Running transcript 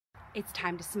it's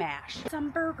time to smash some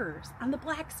burgers on the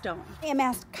Blackstone. I am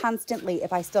asked constantly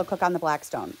if I still cook on the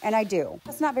Blackstone, and I do.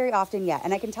 It's not very often yet,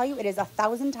 and I can tell you it is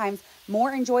 1,000 times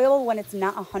more enjoyable when it's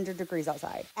not 100 degrees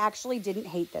outside. Actually didn't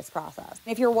hate this process.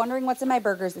 If you're wondering what's in my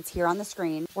burgers, it's here on the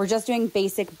screen. We're just doing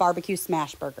basic barbecue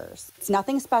smash burgers. It's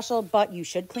nothing special, but you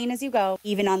should clean as you go,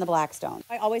 even on the Blackstone.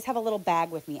 I always have a little bag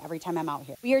with me every time I'm out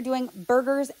here. We are doing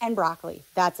burgers and broccoli.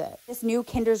 That's it. This new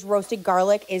Kinder's roasted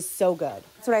garlic is so good.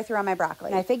 That's what I threw on my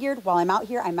broccoli. And I figured while I'm out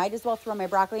here, I might as well throw my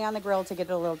broccoli on the grill to get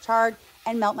it a little charred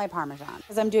and melt my Parmesan,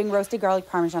 because I'm doing roasted garlic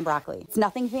Parmesan broccoli. It's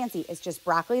nothing fancy. It's just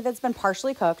broccoli that's been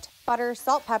partially cooked, butter,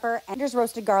 salt, pepper, and just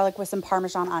roasted garlic with some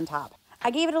Parmesan on top.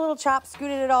 I gave it a little chop,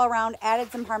 scooted it all around,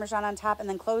 added some Parmesan on top, and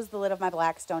then closed the lid of my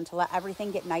Blackstone to let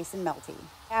everything get nice and melty.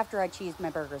 After I cheesed my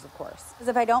burgers, of course. Because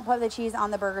if I don't put the cheese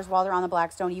on the burgers while they're on the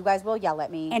Blackstone, you guys will yell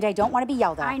at me, and I don't want to be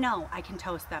yelled at. I know I can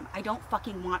toast them. I don't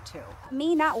fucking want to.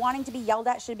 Me not wanting to be yelled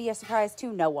at should be a surprise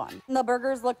to no one. When the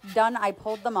burgers looked done, I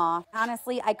pulled them off.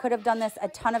 Honestly, I could have done this a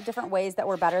ton of different ways that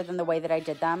were better than the way that I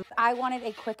did them. I wanted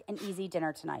a quick and easy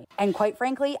dinner tonight. And quite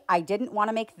frankly, I didn't want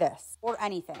to make this or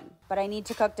anything, but I need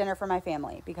to cook dinner for my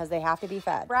family because they have to be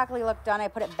fed. Broccoli looked done. I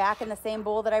put it back in the same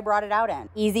bowl that I brought it out in.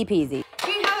 Easy peasy.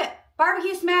 Here you have it.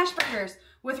 Barbecue smash burgers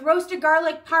with roasted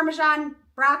garlic Parmesan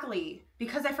broccoli,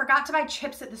 because I forgot to buy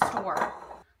chips at the store.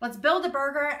 Let's build a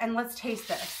burger and let's taste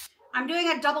this. I'm doing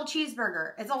a double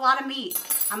cheeseburger. It's a lot of meat.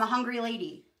 I'm a hungry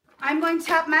lady. I'm going to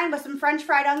top mine with some French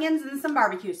fried onions and some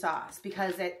barbecue sauce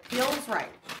because it feels right.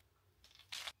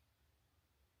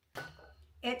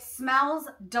 It smells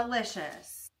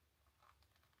delicious.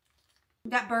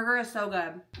 That burger is so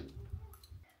good.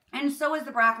 And so is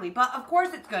the broccoli, but of course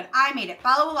it's good. I made it.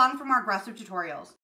 Follow along for more aggressive tutorials.